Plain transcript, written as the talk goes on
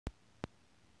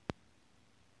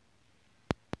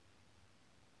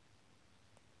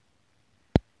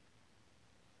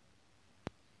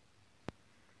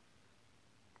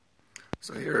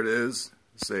So here it is.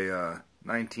 It's a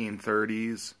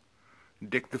 1930s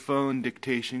Dictaphone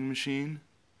dictation machine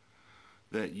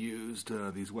that used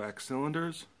these wax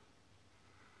cylinders.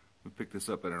 We picked this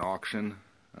up at an auction.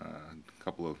 A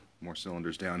couple of more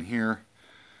cylinders down here.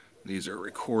 These are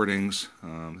recordings.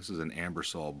 This is an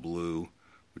Ambersol Blue,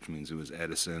 which means it was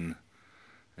Edison.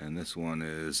 And this one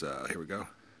is, here we go,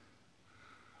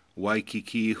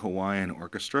 Waikiki Hawaiian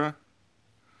Orchestra.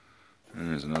 And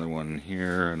there's another one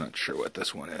here. I'm not sure what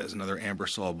this one is. Another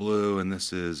Ambersol Blue, and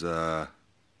this is I'll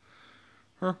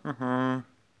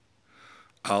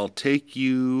Take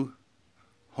You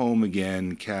Home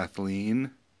Again,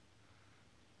 Kathleen.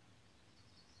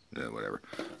 Whatever.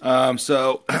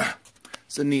 So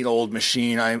it's a neat old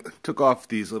machine. I took off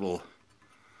these little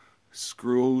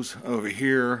screws over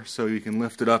here so you can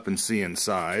lift it up and see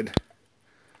inside.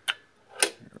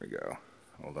 There we go.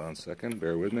 Hold on a second.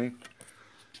 Bear with me.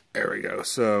 There we go.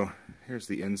 So here's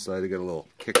the inside. I got a little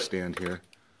kickstand here.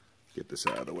 Get this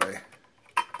out of the way.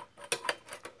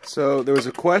 So there was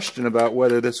a question about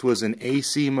whether this was an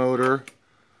AC motor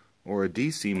or a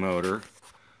DC motor,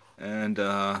 and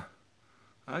I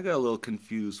got a little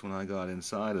confused when I got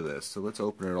inside of this. So let's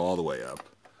open it all the way up.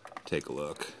 Take a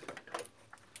look.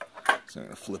 So I'm going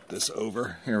to flip this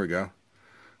over. Here we go.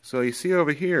 So you see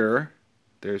over here,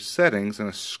 there's settings and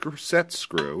a set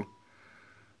screw.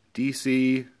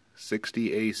 DC,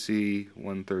 60 AC,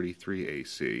 133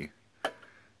 AC.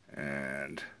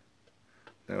 And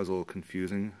that was a little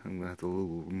confusing. I'm going to have to do a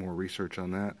little more research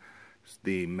on that. It's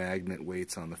the magnet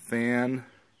weights on the fan.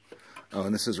 Oh,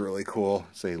 and this is really cool.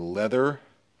 It's a leather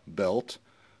belt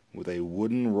with a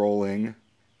wooden rolling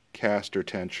caster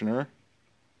tensioner.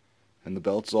 And the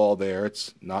belt's all there.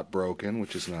 It's not broken,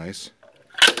 which is nice.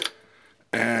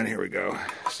 And here we go.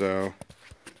 So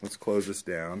let's close this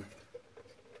down.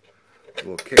 A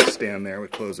little kickstand there. We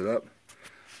close it up.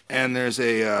 And there's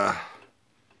a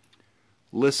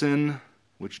listen,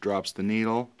 which drops the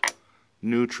needle,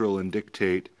 neutral, and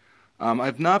dictate.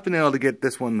 I've not been able to get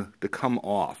this one to come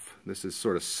off. This is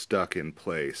sort of stuck in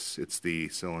place. It's the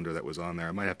cylinder that was on there.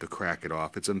 I might have to crack it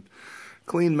off. It's a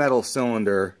clean metal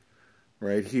cylinder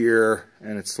right here,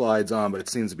 and it slides on, but it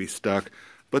seems to be stuck.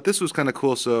 But this was kind of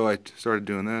cool, so I started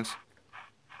doing this.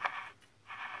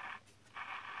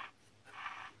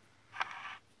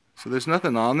 So there's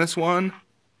nothing on this one,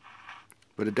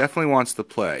 but it definitely wants to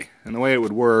play. And the way it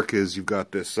would work is you've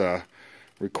got this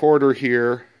recorder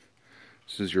here.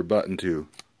 This is your button to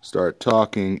start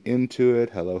talking into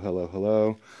it. Hello, hello,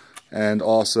 hello. And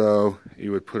also,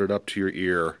 you would put it up to your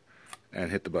ear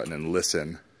and hit the button and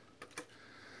listen.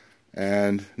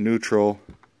 And neutral.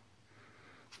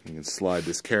 You can slide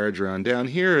this carriage around. Down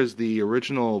here is the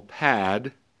original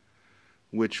pad,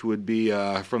 which would be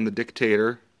from the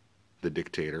Dictator. The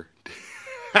Dictator.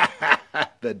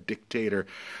 The Dictator.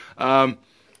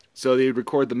 So they'd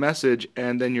record the message,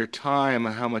 and then your time,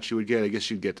 how much you would get. I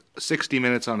guess you'd get 60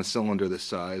 minutes on a cylinder this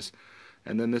size,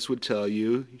 and then this would tell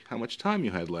you how much time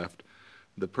you had left.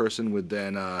 The person would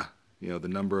then, you know, the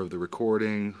number of the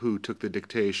recording, who took the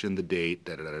dictation, the date,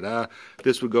 da-da-da-da.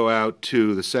 This would go out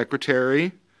to the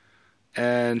secretary,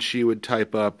 and she would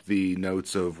type up the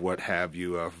notes of what have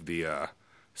you of the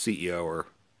CEO or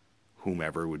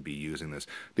whomever would be using this.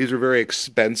 These are very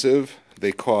expensive.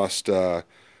 They cost $250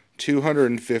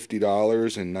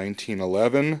 in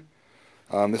 1911.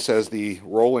 This has the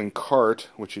rolling cart,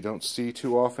 which you don't see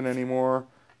too often anymore,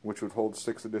 which would hold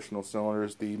 6 additional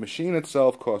cylinders. The machine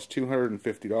itself cost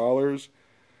 $250,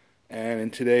 and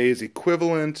in today's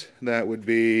equivalent, that would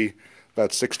be about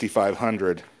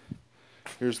 $6,500.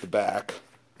 Here's the back.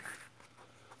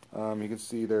 You can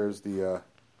see there's the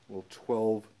little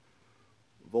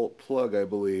 12-volt plug, I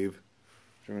believe.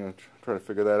 I'm going to try to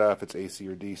figure that out if it's AC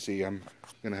or DC. I'm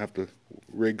going to have to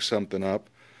rig something up.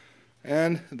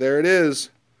 And there it is.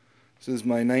 This is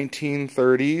my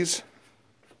 1930s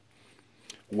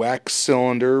wax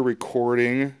cylinder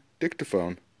recording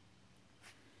dictaphone.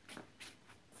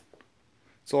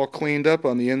 It's all cleaned up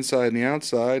on the inside and the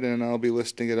outside, and I'll be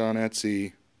listing it on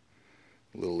Etsy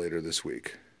a little later this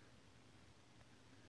week.